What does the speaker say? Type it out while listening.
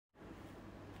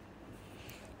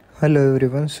Hello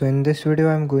everyone, so in this video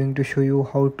I'm going to show you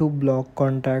how to block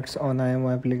contacts on IMO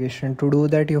application. To do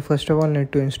that, you first of all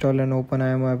need to install and open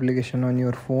IMO application on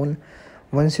your phone.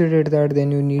 Once you did that,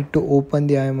 then you need to open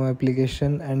the IMO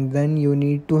application and then you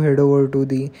need to head over to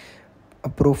the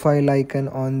profile icon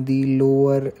on the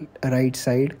lower right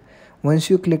side.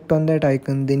 Once you clicked on that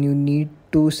icon, then you need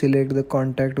to select the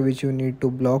contact which you need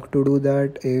to block. To do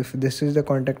that, if this is the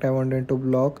contact I wanted to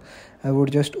block, I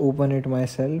would just open it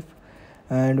myself.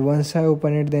 And once I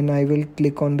open it, then I will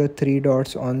click on the three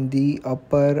dots on the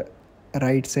upper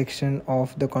right section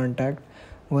of the contact.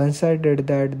 Once I did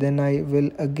that, then I will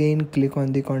again click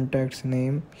on the contact's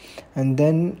name, and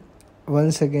then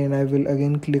once again I will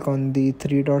again click on the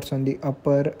three dots on the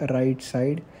upper right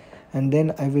side, and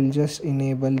then I will just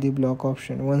enable the block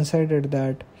option. Once I did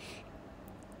that,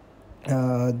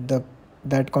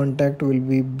 that contact will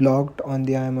be blocked on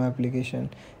the IMO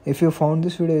application. If you found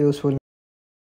this video useful,